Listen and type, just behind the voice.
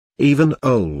Even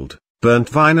old,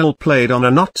 burnt vinyl played on a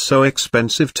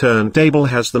not-so-expensive turntable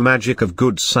has the magic of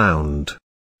good sound.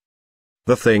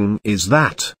 The thing is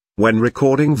that, when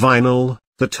recording vinyl,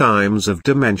 the times of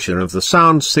dementia of the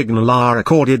sound signal are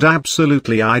recorded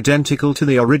absolutely identical to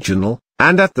the original,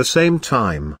 and at the same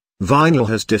time, vinyl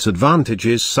has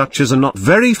disadvantages such as a not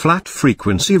very flat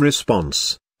frequency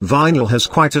response. Vinyl has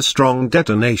quite a strong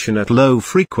detonation at low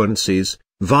frequencies.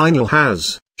 Vinyl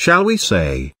has, shall we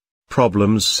say,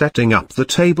 problems setting up the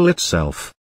table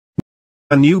itself.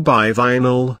 When you buy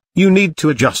vinyl, you need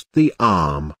to adjust the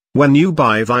arm. When you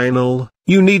buy vinyl,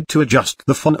 you need to adjust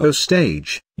the phono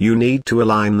stage, you need to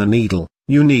align the needle,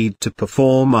 you need to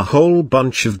perform a whole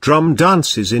bunch of drum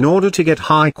dances in order to get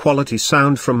high quality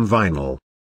sound from vinyl.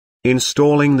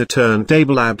 Installing the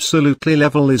turntable absolutely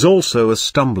level is also a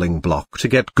stumbling block to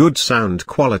get good sound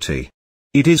quality.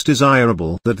 It is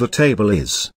desirable that the table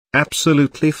is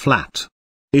absolutely flat.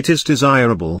 It is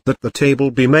desirable that the table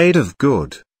be made of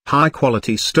good,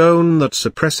 high-quality stone that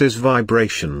suppresses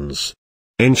vibrations.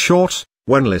 In short,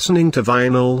 when listening to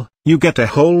vinyl, you get a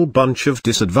whole bunch of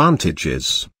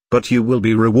disadvantages, but you will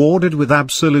be rewarded with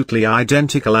absolutely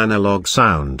identical analog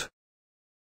sound.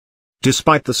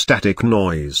 Despite the static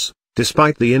noise,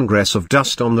 despite the ingress of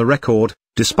dust on the record,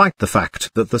 despite the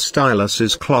fact that the stylus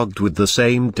is clogged with the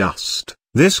same dust,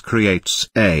 this creates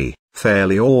a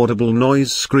fairly audible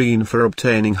noise screen for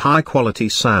obtaining high-quality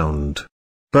sound.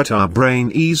 But our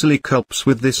brain easily copes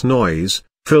with this noise,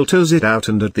 filters it out,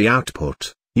 and at the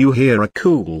output, you hear a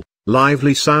cool,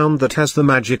 lively sound that has the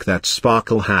magic that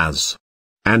sparkle has.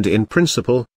 And in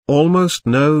principle, almost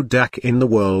no DAC in the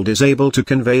world is able to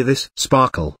convey this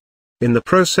sparkle. In the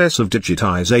process of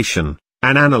digitization,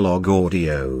 an analog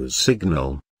audio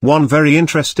signal, one very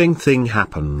interesting thing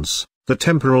happens: the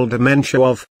temporal dementia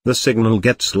of the signal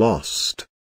gets lost.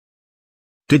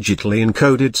 Digitally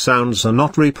encoded sounds are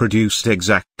not reproduced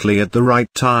exactly at the right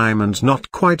time and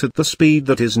not quite at the speed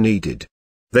that is needed.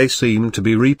 They seem to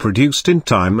be reproduced in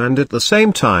time, and at the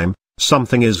same time,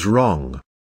 something is wrong.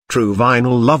 True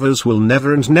vinyl lovers will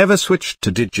never switch to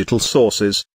digital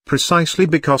sources, precisely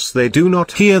because they do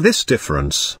not hear this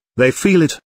difference, they feel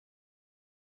it.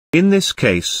 In this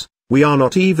case, we are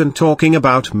not even talking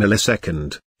about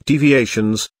millisecond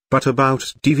deviations, but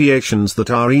about deviations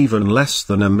that are even less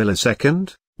than a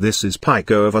millisecond. This is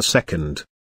picosecond.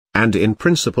 And in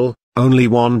principle, only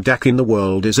one DAC in the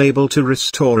world is able to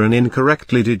restore an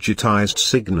incorrectly digitized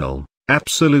signal,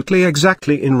 absolutely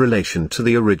exactly in relation to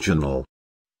the original.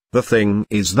 The thing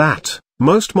is that,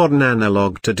 most modern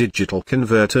analog to digital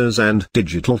converters and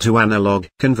digital to analog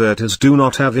converters do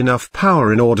not have enough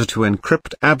power in order to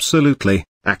encrypt absolutely,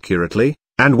 accurately,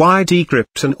 and wide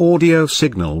decrypt an audio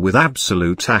signal with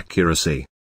absolute accuracy.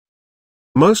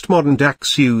 Most modern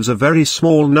DACs use a very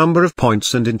small number of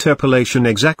points and interpolation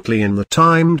exactly in the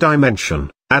time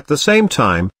dimension. At the same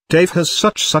time, Dave has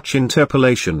such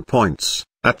interpolation points,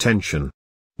 attention,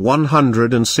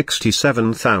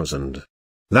 167,000.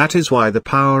 That is why the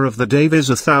power of the Dave is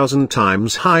 1,000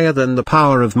 times higher than the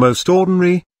power of most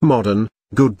ordinary, modern,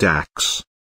 good DACs.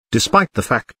 Despite the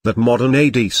fact that modern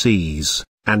ADCs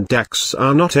and DACs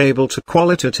are not able to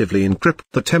qualitatively encrypt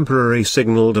the temporary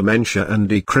signal dementia and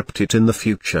decrypt it in the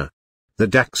future. The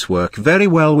DACs work very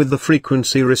well with the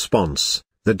frequency response,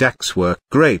 the DACs work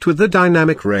great with the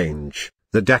dynamic range,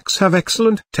 the DACs have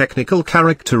excellent technical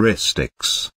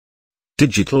characteristics.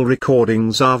 Digital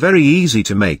recordings are very easy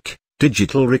to make,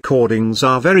 digital recordings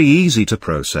are very easy to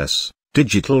process,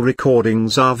 digital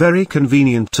recordings are very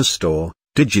convenient to store,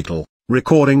 digital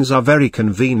recordings are very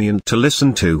convenient to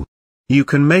listen to. You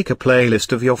can make a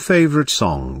playlist of your favorite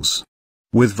songs.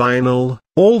 With vinyl,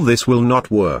 all this will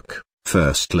not work.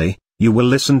 Firstly, you will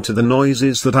listen to the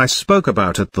noises that I spoke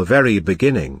about at the very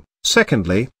beginning.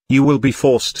 Secondly, you will be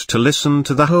forced to listen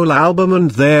to the whole album,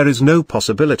 and there is no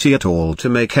possibility at all to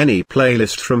make any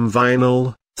playlist from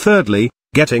vinyl. Thirdly,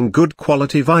 getting good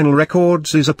quality vinyl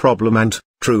records is a problem, and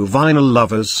true vinyl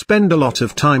lovers spend a lot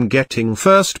of time getting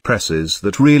first presses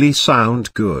that really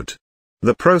sound good.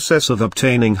 The process of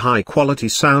obtaining high-quality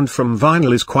sound from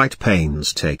vinyl is quite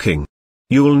painstaking.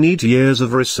 You will need years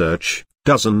of research,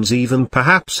 dozens, even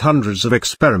perhaps hundreds of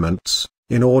experiments,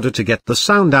 in order to get the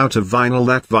sound out of vinyl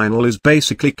that vinyl is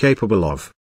basically capable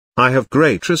of. I have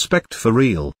great respect for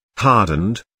real,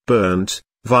 hardened, burnt,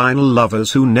 vinyl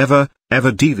lovers who never,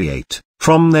 ever deviate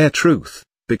from their truth,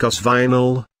 because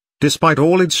vinyl, despite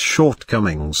all its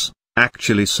shortcomings,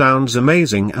 actually sounds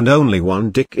amazing, and only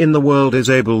one DAC in the world is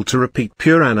able to repeat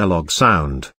pure analog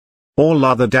sound. All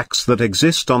other DACs that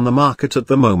exist on the market at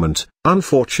the moment,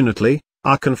 unfortunately,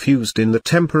 are confused in the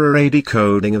temporary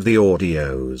decoding of the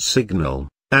audio signal,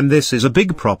 and this is a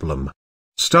big problem.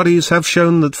 Studies have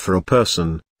shown that for a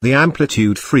person, the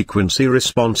amplitude-frequency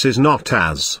response is not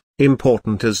as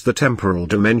important as the temporal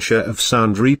dementia of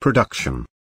sound reproduction.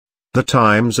 The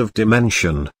times of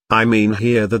dimension, I mean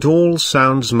here that all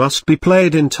sounds must be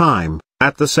played in time,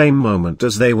 at the same moment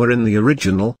as they were in the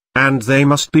original, and they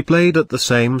must be played at the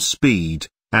same speed,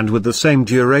 and with the same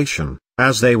duration,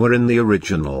 as they were in the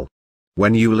original.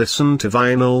 When you listen to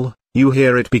vinyl, you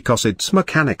hear it because it's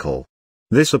mechanical.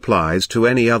 This applies to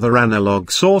any other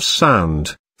analog source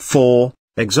sound, for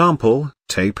example,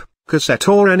 tape, cassette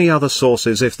or any other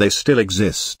sources if they still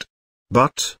exist.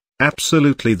 But,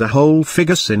 absolutely the whole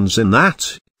figure sins in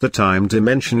that, the time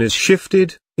dimension is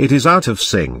shifted, it is out of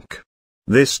sync.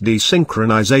 This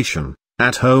desynchronization,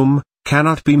 at home,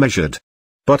 cannot be measured.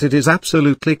 But it is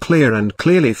absolutely clear and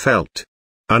clearly felt.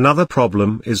 Another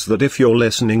problem is that if you're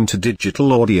listening to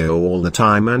digital audio all the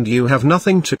time and you have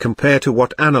nothing to compare to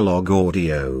what analog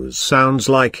audio sounds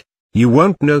like, you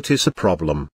won't notice a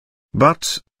problem.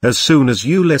 But, as soon as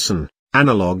you listen,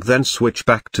 analog then switch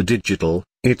back to digital,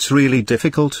 it's really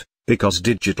difficult, because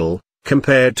digital,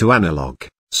 compared to analog,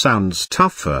 sounds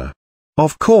tougher.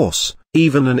 Of course,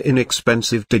 even an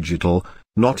inexpensive digital,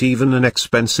 not even an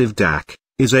expensive DAC,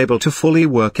 is able to fully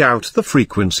work out the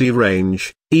frequency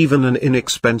range. Even an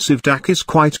inexpensive DAC is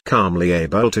quite calmly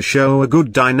able to show a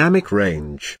good dynamic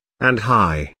range, and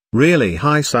high, really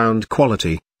high sound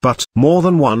quality, but more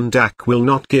than one DAC will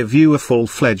not give you a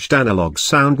full-fledged analog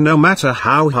sound no matter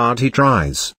how hard he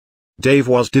tries. Dave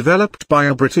was developed by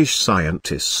a British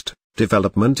scientist,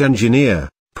 development engineer,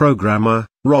 programmer,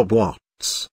 Rob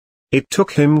Watts. It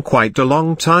took him quite a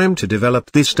long time to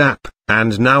develop this DAC,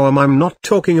 and now I'm not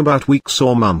talking about weeks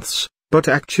or months, but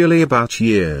actually about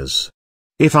years.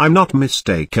 If I'm not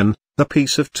mistaken, the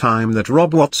piece of time that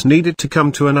Rob Watts needed to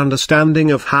come to an understanding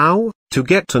of how to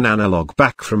get an analog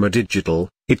back from a digital,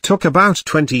 it took about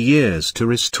 20 years to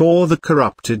restore the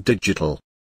corrupted digital.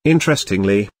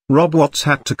 Interestingly, Rob Watts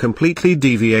had to completely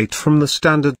deviate from the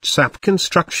standard SAP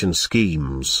construction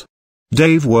schemes.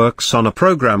 Dave works on a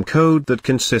program code that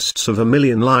consists of 1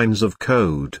 million lines of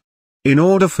code. In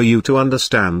order for you to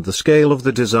understand the scale of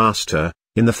the disaster,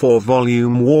 in the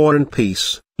 4-volume War and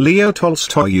Peace, Leo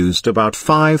Tolstoy used about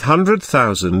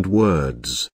 500,000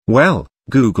 words. Well,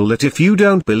 Google it if you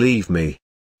don't believe me.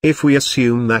 If we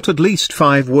assume that at least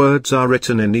 5 words are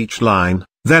written in each line,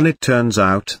 then it turns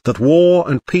out that War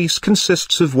and Peace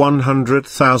consists of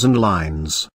 100,000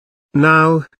 lines.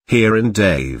 Now, here in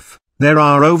Dave, there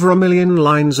are over 1 million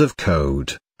lines of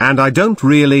code, and I don't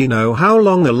really know how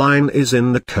long a line is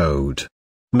in the code.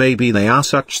 Maybe they are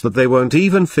such that they won't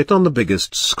even fit on the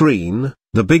biggest screen,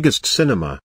 the biggest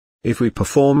cinema. If we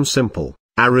perform simple,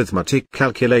 arithmetic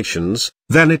calculations,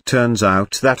 then it turns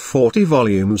out that 40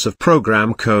 volumes of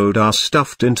program code are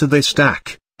stuffed into this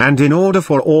stack, and in order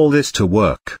for all this to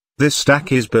work, this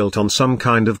stack is built on some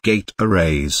kind of gate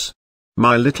arrays.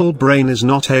 My little brain is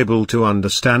not able to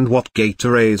understand what gate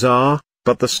arrays are,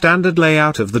 but the standard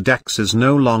layout of the DACs is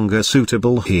no longer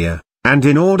suitable here, and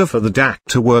in order for the DAC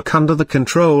to work under the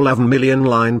control of 1 million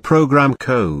line program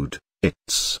code,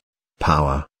 its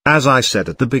power, as I said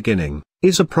at the beginning,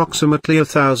 is approximately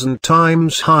 1,000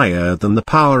 times higher than the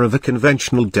power of a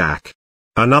conventional DAC.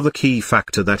 Another key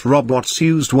factor that Rob Watts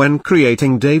used when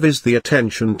creating Dave is the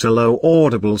attention to low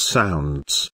audible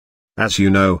sounds. As you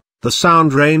know, the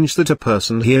sound range that a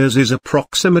person hears is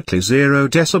approximately 0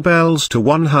 decibels to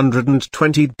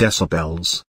 120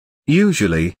 decibels.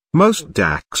 Usually, most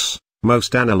DACs,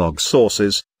 most analog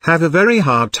sources, have a very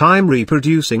hard time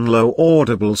reproducing low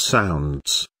audible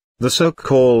sounds, the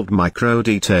so-called micro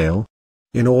detail.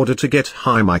 In order to get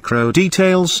high micro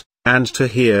details, and to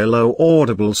hear low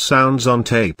audible sounds on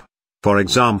tape, for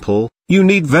example, you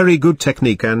need very good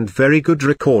technique and very good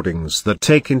recordings that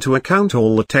take into account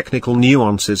all the technical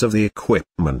nuances of the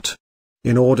equipment.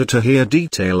 In order to hear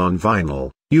detail on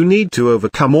vinyl, you need to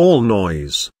overcome all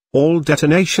noise, all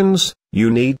detonations,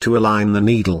 you need to align the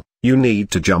needle, you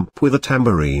need to jump with a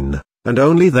tambourine, and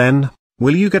only then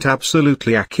will you get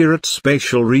absolutely accurate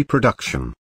spatial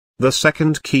reproduction. The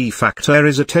second key factor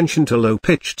is attention to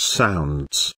low-pitched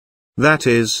sounds. That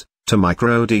is, to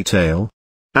micro detail.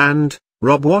 And,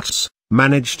 Rob Watts,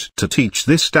 managed to teach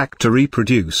this DAC to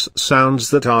reproduce sounds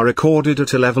that are recorded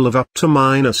at a level of up to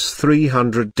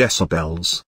 -300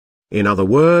 decibels. In other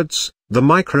words, the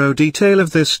micro detail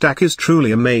of this DAC is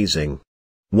truly amazing.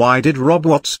 Why did Rob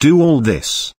Watts do all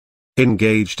this?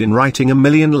 Engaged in writing 1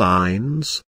 million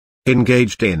lines?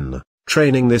 Engaged in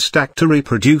training this DAC to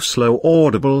reproduce low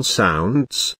audible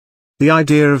sounds? The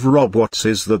idea of Rob Watts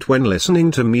is that when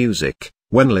listening to music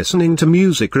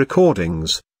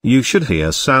recordings, you should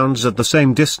hear sounds at the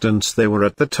same distance they were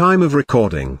at the time of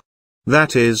recording.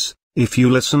 That is, if you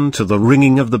listen to the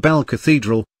ringing of the bell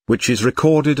cathedral, which is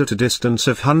recorded at a distance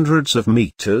of hundreds of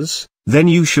meters, then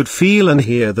you should feel and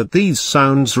hear that these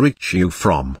sounds reach you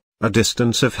from a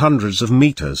distance of hundreds of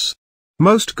meters.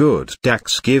 Most good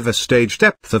DACs give a stage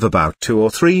depth of about 2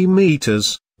 or 3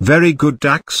 meters, very good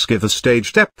DACs give a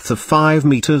stage depth of 5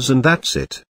 meters, and that's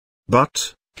it.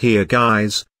 But, here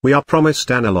guys, we are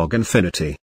promised analog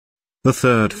infinity. The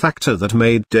third factor that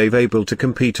made Dave able to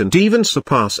compete and even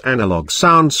surpass analog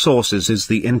sound sources is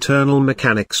the internal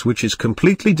mechanics, which is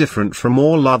completely different from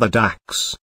all other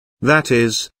DACs. That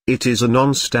is, it is a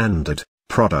non-standard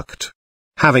product.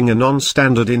 Having a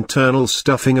non-standard internal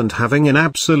stuffing and having an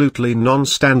absolutely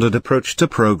non-standard approach to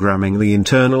programming the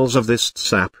internals of this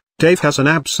SAP, Dave has an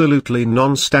absolutely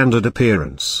non-standard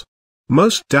appearance.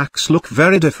 Most DACs look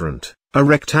very different, a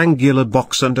rectangular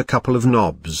box and a couple of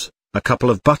knobs, a couple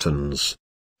of buttons.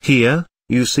 Here,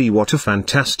 you see what a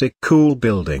fantastic cool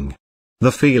building.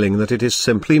 The feeling that it is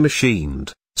simply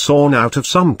machined, sawn out of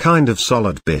some kind of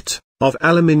solid bit, of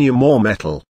aluminium or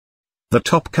metal. The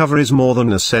top cover is more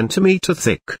than a centimeter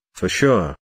thick, for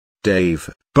sure. Dave,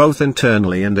 both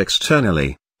internally and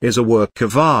externally, is a work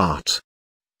of art.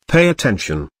 Pay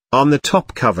attention, on the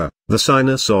top cover, the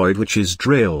sinusoid which is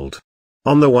drilled.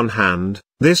 On the one hand,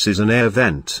 this is an air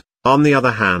vent. On the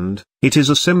other hand, it is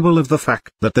a symbol of the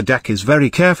fact that the DAC is very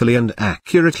carefully and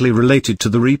accurately related to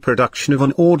the reproduction of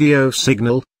an audio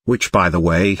signal, which by the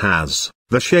way has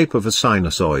the shape of a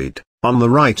sinusoid. On the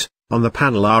right, on the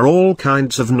panel are all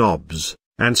kinds of knobs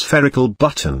and spherical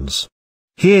buttons.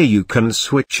 Here you can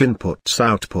switch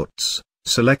inputs-outputs,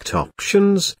 select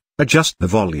options, adjust the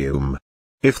volume.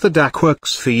 If the DAC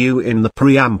works for you in the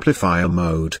preamplifier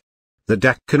mode, the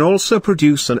DAC can also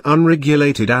produce an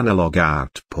unregulated analog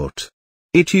output.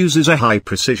 It uses a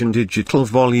high-precision digital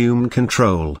volume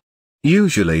control.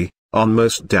 Usually, on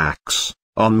most DACs,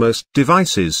 on most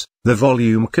devices, the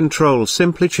volume control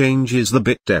simply changes the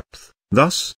bit depth.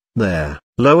 Thus, the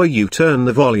lower you turn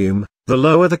the volume, the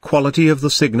lower the quality of the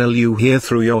signal you hear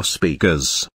through your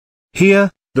speakers.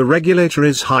 Here, the regulator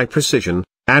is high precision,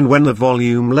 and when the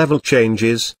volume level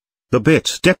changes, the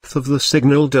bit depth of the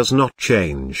signal does not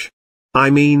change. I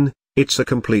mean, it's a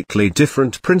completely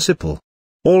different principle.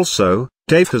 Also,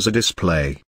 Dave has a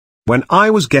display. When I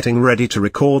was getting ready to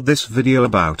record this video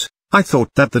I thought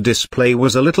that the display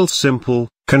was a little simple,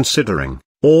 considering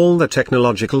all the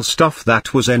technological stuff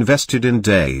that was invested in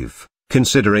Dave,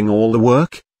 considering all the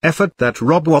work, effort that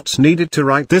Rob Watts needed to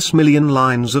write this million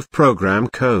lines of program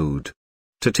code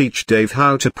to teach Dave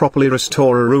how to properly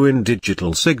restore a ruined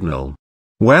digital signal.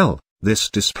 Well, this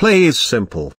display is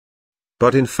simple.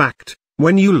 But in fact,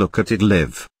 when you look at it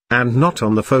live, and not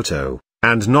on the photo,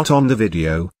 and not on the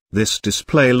video, this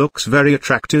display looks very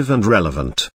attractive and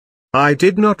relevant. I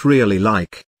did not really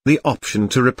like the option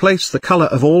to replace the color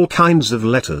of all kinds of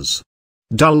letters.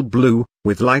 Dull blue,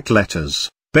 with light letters,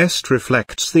 best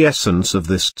reflects the essence of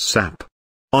this SAP.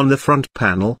 On the front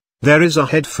panel, there is a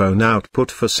headphone output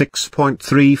for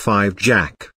 6.35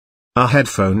 jack. A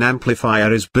headphone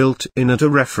amplifier is built in at a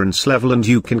reference level and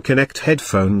you can connect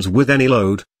headphones with any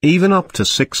load, even up to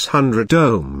 600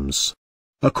 ohms.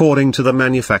 According to the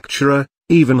manufacturer,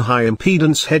 even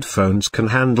high-impedance headphones can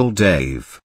handle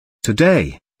Dave.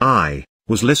 Today, I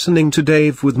was listening to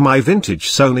Dave with my vintage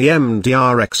Sony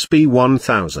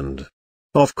MDR-XB1000.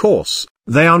 Of course,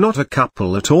 they are not a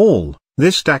couple at all.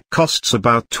 This DAC costs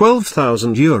about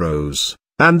 €12,000,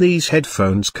 and these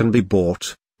headphones can be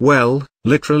bought, well,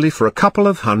 literally for a couple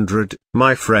of hundred,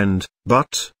 my friend,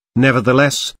 but,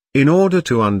 nevertheless, in order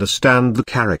to understand the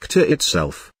character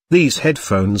itself, these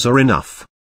headphones are enough.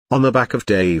 On the back of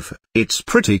Dave, it's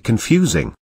pretty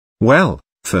confusing. Well,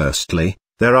 firstly,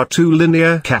 there are two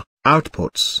linear CA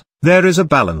outputs, there is a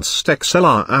balanced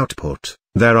XLR output,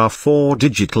 there are 4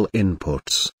 digital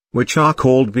inputs, which are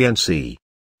called BNC.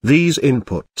 These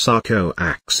inputs are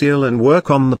coaxial and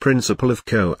work on the principle of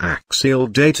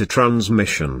coaxial data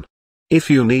transmission. If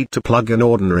you need to plug an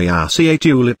ordinary RCA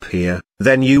tulip here,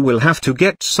 then you will have to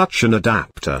get such an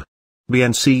adapter.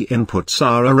 BNC inputs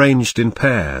are arranged in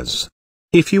pairs.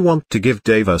 If you want to give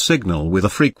Dave a signal with a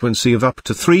frequency of up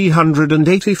to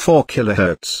 384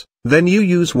 kHz, then you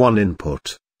use one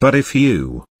input, but if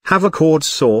you have a chord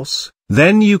source,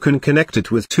 then you can connect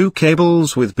it with 2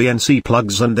 cables with BNC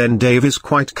plugs and then Dave is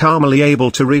quite calmly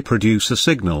able to reproduce a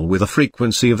signal with a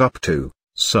frequency of up to,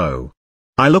 so.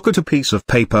 I look at a piece of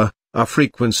paper, a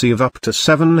frequency of up to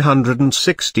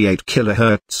 768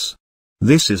 kHz.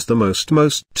 This is the most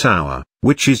tower,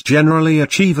 which is generally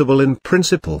achievable in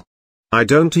principle. I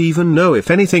don't even know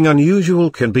if anything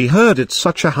unusual can be heard at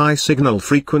such a high signal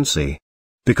frequency.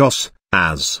 Because,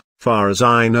 as far as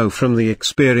I know from the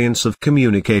experience of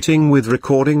communicating with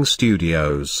recording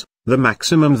studios, the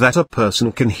maximum that a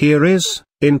person can hear is,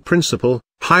 in principle,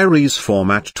 high-res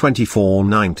format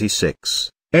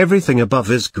 2496. Everything above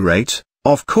is great,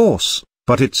 of course,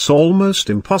 but it's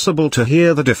almost impossible to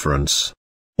hear the difference.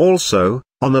 Also,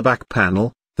 on the back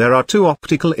panel, there are two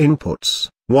optical inputs,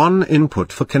 one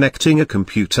input for connecting a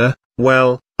computer,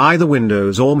 well, either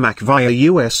Windows or Mac via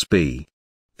USB.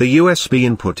 The USB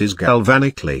input is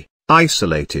galvanically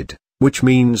isolated, which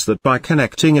means that by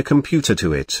connecting a computer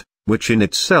to it, which in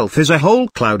itself is a whole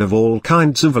cloud of all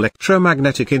kinds of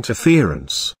electromagnetic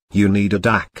interference, you need a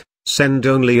DAC, send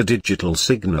only a digital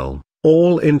signal,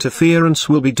 all interference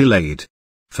will be delayed.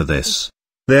 For this,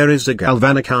 there is a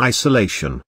galvanic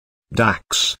isolation.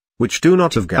 DACs, which do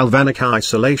not have galvanic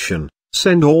isolation,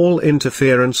 send all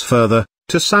interference further,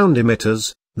 to sound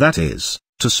emitters, that is,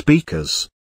 to speakers.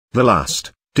 The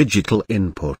last, digital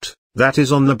input, that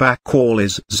is on the back wall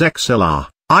is XLR.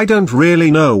 I don't really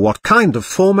know what kind of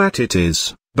format it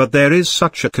is, but there is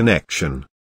such a connection.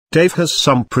 Dave has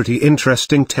some pretty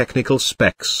interesting technical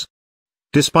specs.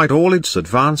 Despite all its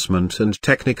advancement and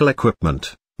technical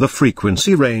equipment, the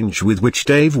frequency range with which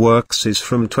Dave works is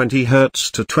from 20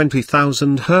 Hz to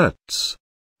 20,000 Hz.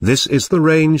 This is the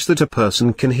range that a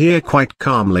person can hear quite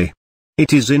calmly.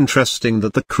 It is interesting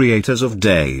that the creators of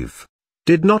Dave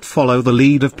did not follow the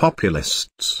lead of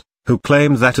populists, who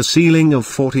claim that a ceiling of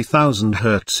 40,000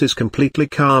 Hz is completely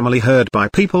calmly heard by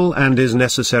people and is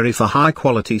necessary for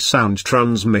high-quality sound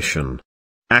transmission.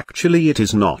 Actually it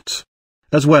is not.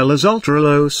 As well as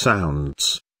ultra-low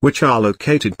sounds, which are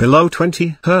located below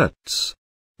 20 Hz.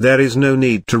 There is no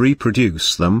need to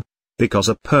reproduce them, because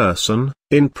a person,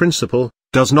 in principle,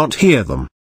 does not hear them.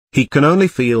 He can only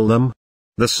feel them.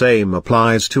 The same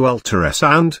applies to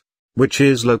ultrasound, which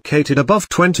is located above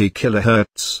 20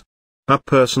 kHz. A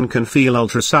person can feel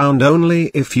ultrasound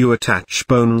only if you attach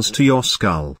bones to your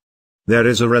skull. There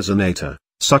is a resonator,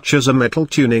 such as a metal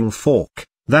tuning fork,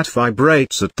 that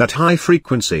vibrates at that high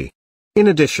frequency. In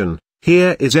addition,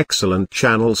 here is excellent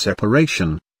channel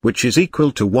separation, which is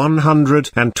equal to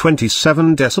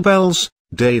 127 decibels.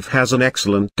 Dave has an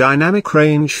excellent dynamic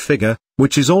range figure,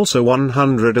 which is also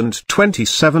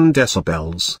 127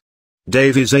 decibels.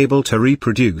 Dave is able to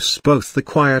reproduce both the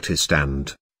quietest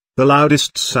and the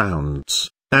loudest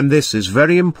sounds, and this is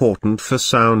very important for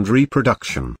sound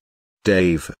reproduction.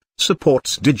 Dave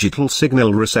supports digital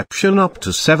signal reception up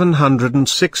to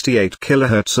 768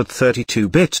 kHz at 32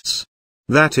 bits.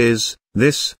 That is,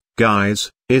 this, guys,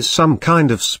 is some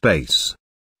kind of space.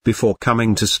 Before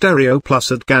coming to Stereo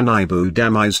Plus at Ganaibu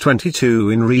Damise 22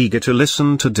 in Riga to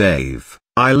listen to Dave,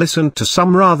 I listened to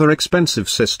some rather expensive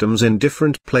systems in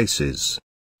different places.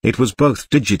 It was both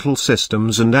digital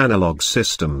systems and analog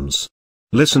systems.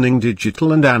 Listening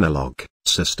digital and analog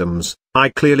systems, I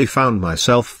clearly found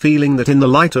myself feeling that in the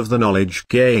light of the knowledge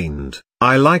gained,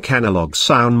 I like analog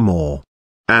sound more.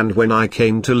 And when I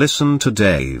came to listen to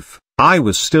Dave, I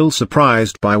was still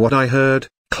surprised by what I heard: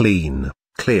 clean,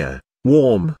 clear,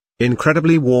 warm,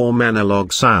 incredibly warm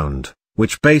analog sound,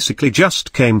 which basically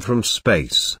just came from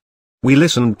space. We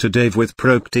listened to Dave with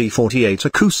ProAC D48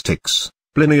 acoustics,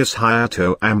 Plinius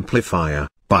Hiato amplifier.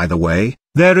 By the way,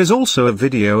 there is also a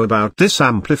video about this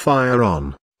amplifier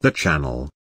on the channel.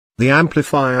 The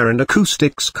amplifier and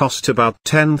acoustics cost about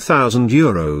 10,000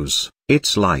 euros.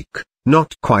 It's like,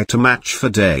 not quite a match for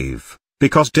Dave,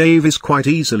 because Dave is quite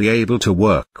easily able to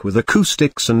work with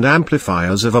acoustics and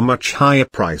amplifiers of a much higher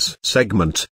price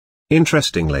segment.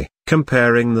 Interestingly,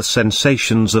 comparing the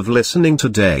sensations of listening to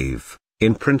Dave,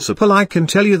 in principle I can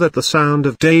tell you that the sound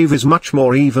of Dave is much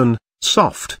more even,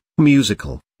 soft,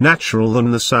 musical, natural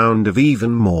than the sound of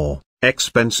even more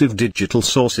expensive digital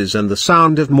sources and the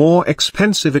sound of more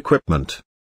expensive equipment.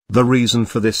 The reason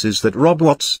for this is that Rob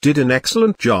Watts did an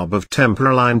excellent job of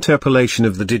temporal interpolation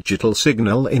of the digital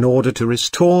signal in order to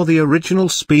restore the original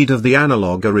speed of the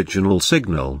analog original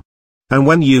signal. And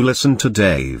when you listen to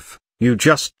Dave, you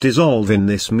just dissolve in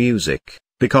this music,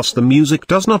 because the music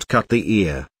does not cut the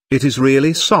ear, it is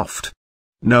really soft.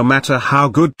 No matter how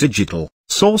good digital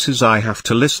sources I have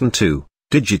to listen to,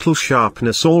 digital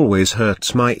sharpness always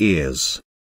hurts my ears.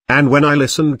 And when I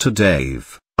listened to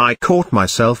Dave, I caught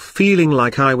myself feeling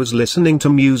like I was listening to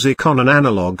music on an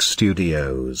analog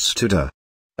studio studio.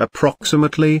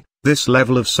 Approximately, this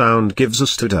level of sound gives a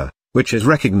studio, which is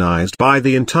recognized by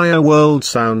the entire world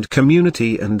sound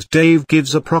community, and Dave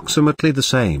gives approximately the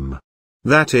same.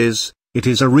 That is, it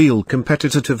is a real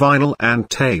competitor to vinyl and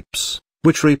tapes,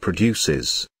 which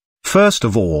reproduces, first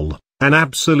of all, an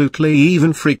absolutely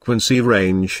even frequency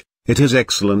range. It has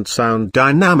excellent sound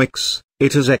dynamics,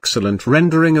 it has excellent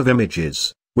rendering of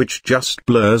images, which just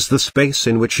blurs the space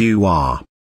in which you are.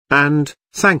 And,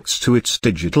 thanks to its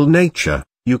digital nature,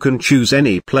 you can choose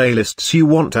any playlists you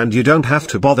want and you don't have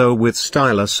to bother with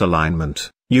stylus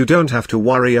alignment, you don't have to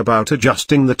worry about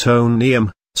adjusting the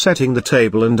tonium, setting the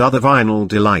table and other vinyl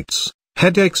delights,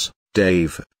 headaches.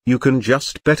 Dave, you can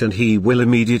just bet and he will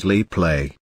immediately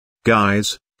play.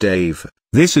 Guys, Dave,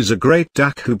 this is a great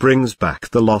DAC who brings back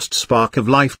the lost spark of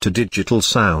life to digital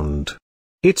sound.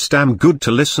 It's damn good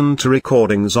to listen to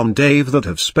recordings on Dave that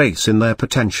have space in their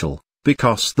potential,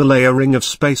 because the layering of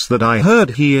space that I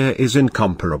heard here is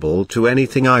incomparable to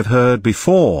anything I've heard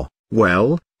before,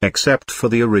 well, except for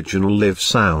the original live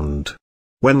sound.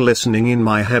 When listening in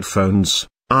my headphones,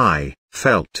 I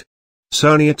felt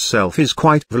Sony itself is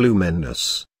quite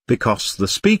voluminous, because the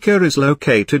speaker is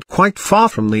located quite far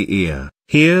from the ear.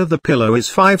 Here the pillow is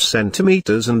 5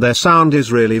 centimeters and their sound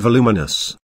is really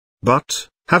voluminous. But,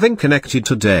 having connected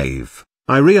to Dave,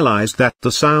 I realized that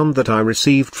the sound that I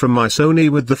received from my Sony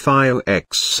with the FiO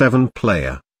X7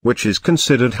 player, which is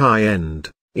considered high-end,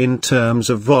 in terms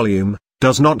of volume,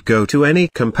 does not go to any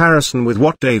comparison with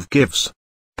what Dave gives.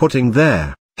 Putting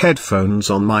their headphones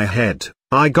on my head,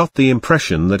 I got the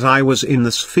impression that I was in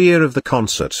the sphere of the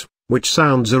concert, which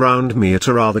sounds around me at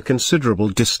a rather considerable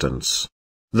distance.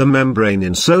 The membrane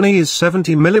in Sony is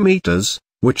 70 mm,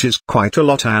 which is quite a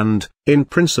lot and, in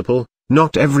principle,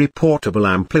 not every portable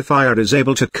amplifier is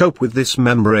able to cope with this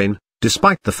membrane,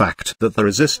 despite the fact that the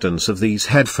resistance of these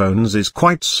headphones is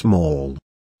quite small.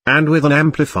 And with an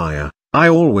amplifier, I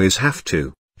always have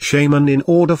to shaman in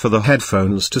order for the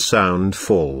headphones to sound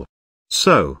full.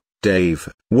 So, Dave,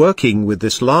 working with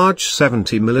this large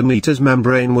 70 mm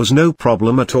membrane was no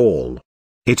problem at all.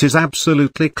 It is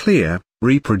absolutely clear,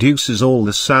 reproduces all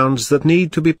the sounds that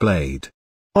need to be played.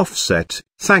 Offset,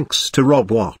 thanks to Rob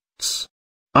Watts.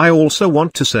 I also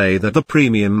want to say that the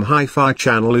premium hi-fi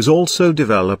channel is also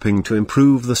developing to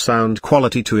improve the sound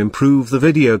quality, to improve the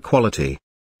video quality.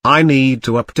 I need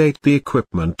to update the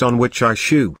equipment on which I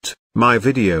shoot my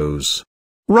videos.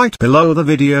 Right below the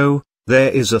video,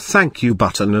 there is a thank you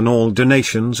button and all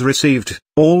donations received,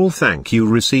 all thank you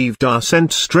received are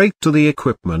sent straight to the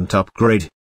equipment upgrade.